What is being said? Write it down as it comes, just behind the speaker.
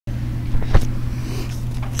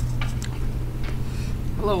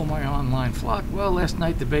Hello, my online flock. Well, last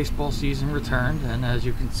night the baseball season returned, and as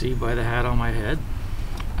you can see by the hat on my head,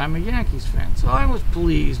 I'm a Yankees fan. So I was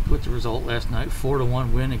pleased with the result last night,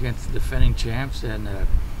 4-1 win against the defending champs, and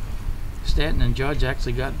Stanton and Judge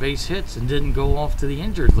actually got base hits and didn't go off to the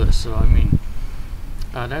injured list. So I mean,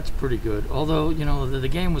 that's pretty good. Although, you know, the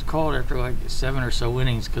game was called after like 7 or so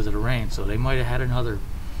innings because of the rain, so they might have had another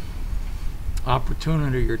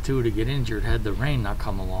opportunity or two to get injured had the rain not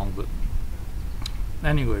come along. But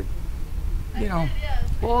anyway, you know,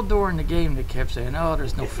 all during the game they kept saying, oh,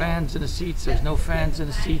 there's no fans in the seats, there's no fans in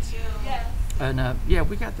the seats. And yeah,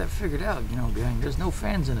 we got that figured out, you know, gang, there's no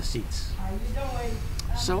fans in the seats.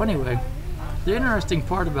 So anyway, the interesting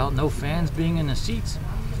part about no fans being in the seats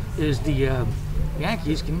is the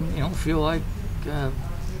Yankees can, you know, feel like, you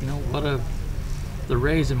know, what the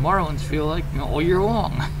Rays and Marlins feel like, you know, all year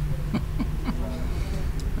long.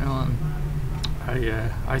 You know,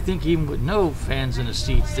 I think even with no fans in the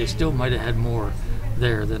seats, they still might have had more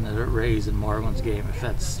there than the Rays and Marlins game, if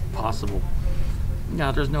that's possible.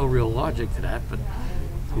 Now, there's no real logic to that, but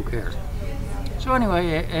who cares? So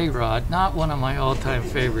anyway, A-Rod, not one of my all-time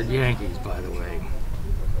favorite Yankees, by the way.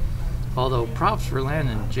 Although, props for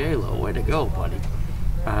landing J-Lo. Way to go, buddy.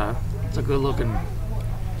 It's a good-looking,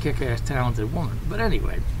 kick-ass, talented woman. But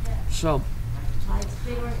anyway, so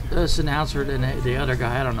this announcer and the other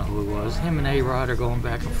guy, I don't know who it was, him and A-Rod are going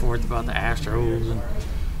back and forth about the Astros, and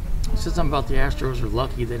he said something about the Astros are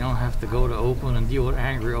lucky they don't have to go to Oakland and deal with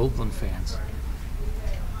angry Oakland fans.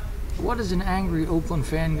 What is an angry Oakland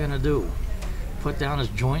fan gonna do? Put down his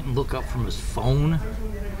joint and look up from his phone?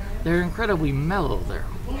 They're incredibly mellow there.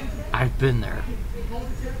 I've been there.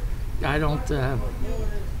 I don't,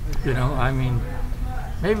 you know, I mean,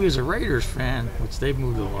 maybe as a Raiders fan, which they've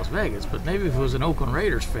moved to Las Vegas, but maybe if it was an Oakland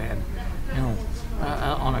Raiders fan, you know,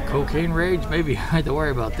 on a cocaine rage, maybe I had to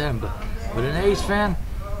worry about them. But an A's fan,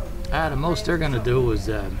 the most they're going to do is,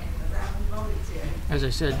 as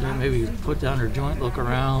I said, maybe put down their joint, look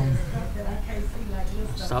around,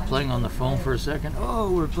 stop playing on the phone for a second.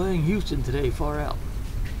 Oh, we're playing Houston today, far out.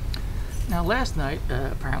 Now, last night,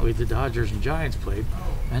 apparently the Dodgers and Giants played,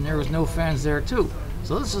 and there was no fans there, too.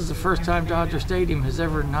 So this is the first time Dodger Stadium has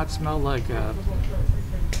ever not smelled like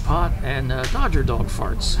pot and Dodger dog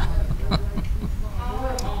farts.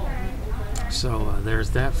 So there's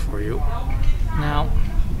that for you. Now,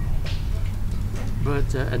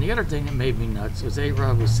 but and the other thing that made me nuts was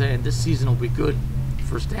A-Rod was saying this season will be good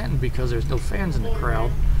for Stanton because there's no fans in the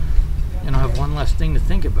crowd, and I'll have one less thing to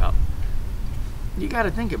think about. You got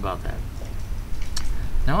to think about that.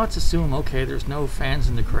 Now let's assume, okay, there's no fans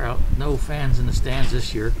in the crowd, no fans in the stands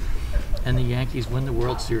this year, and the Yankees win the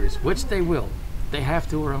World Series, which they will. They have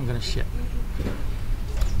to, or I'm going to shit.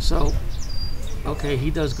 So, okay,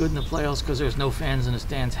 he does good in the playoffs because there's no fans in the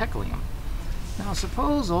stands heckling him. Now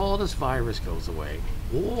suppose all this virus goes away,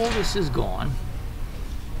 all this is gone,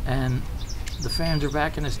 and the fans are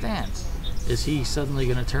back in the stands. Is he suddenly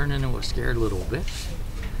going to turn into a scared little bitch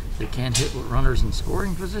that can't hit with runners in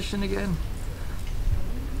scoring position again?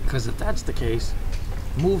 Because if that's the case,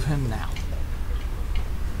 move him now.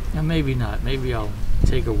 Now maybe not. Maybe I'll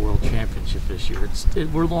take a world championship this year.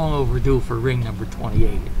 We're long overdue for ring number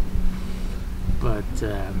 28. But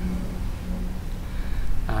I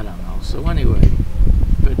don't know. So anyway,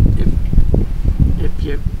 but if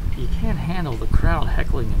you can't handle the crowd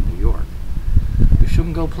heckling in New York, you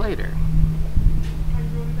shouldn't go play there.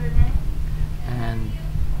 And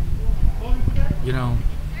you know,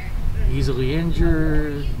 easily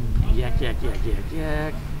injured,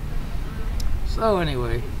 yak. So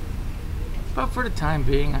anyway, but for the time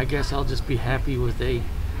being, I guess I'll just be happy with a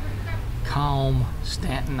calm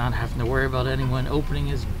Stanton, not having to worry about anyone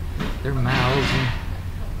opening their mouths and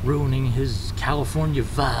ruining his California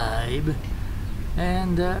vibe,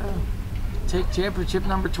 and take championship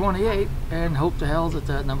number 28 and hope to hell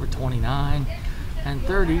that number 29 and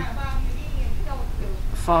 30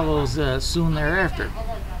 follows soon thereafter.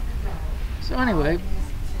 So anyway,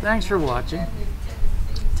 thanks for watching.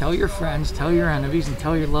 Tell your friends, tell your enemies, and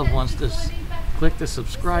tell your loved ones to click the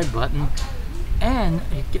subscribe button and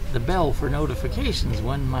get the bell for notifications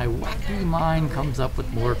when my wacky mind comes up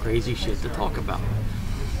with more crazy shit to talk about.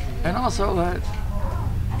 And also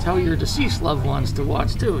tell your deceased loved ones to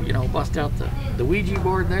watch too. You know, bust out the Ouija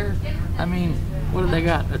board there. I mean, what do they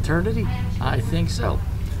got? Eternity? I think so.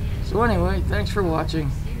 So anyway, thanks for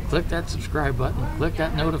watching. Click that subscribe button, click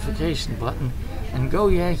that notification button, and go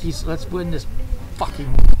Yankees, let's win this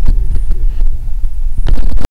fucking